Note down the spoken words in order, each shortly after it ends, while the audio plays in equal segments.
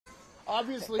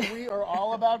Obviously, we are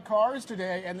all about cars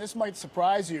today, and this might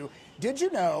surprise you. Did you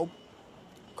know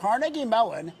Carnegie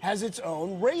Mellon has its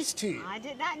own race team? I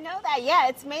did not know that. Yeah,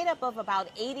 it's made up of about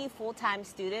 80 full-time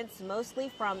students, mostly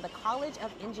from the College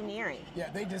of Engineering. Yeah,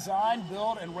 they design,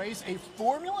 build, and race a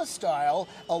formula-style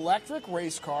electric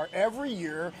race car every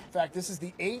year. In fact, this is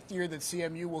the 8th year that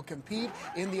CMU will compete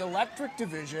in the electric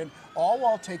division, all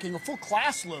while taking a full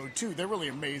class load, too. They're really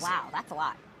amazing. Wow, that's a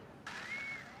lot.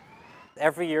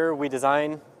 Every year we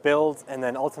design, build, and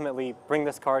then ultimately bring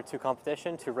this car to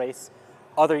competition to race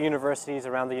other universities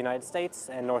around the United States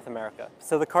and North America.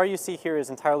 So the car you see here is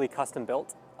entirely custom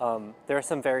built. There are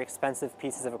some very expensive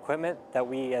pieces of equipment that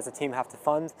we as a team have to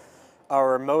fund.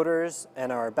 Our motors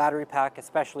and our battery pack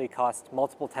especially cost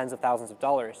multiple tens of thousands of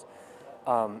dollars.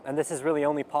 And this is really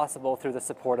only possible through the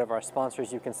support of our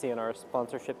sponsors. You can see in our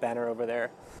sponsorship banner over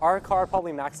there. Our car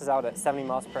probably maxes out at 70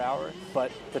 miles per hour,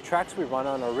 but the tracks we run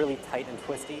on are really tight and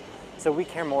twisty, so we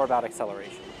care more about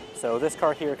acceleration. So this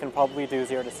car here can probably do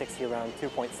 0 to 60 around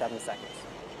 2.7 seconds.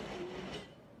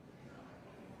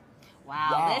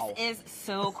 Wow, this is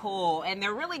so cool. And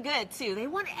they're really good, too. They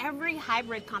won every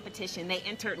hybrid competition they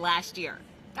entered last year.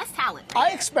 That's talent.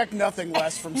 I expect nothing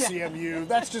less from CMU.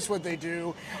 That's just what they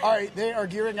do. All right, they are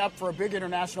gearing up for a big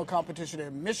international competition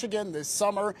in Michigan this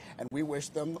summer, and we wish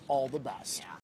them all the best. Yeah.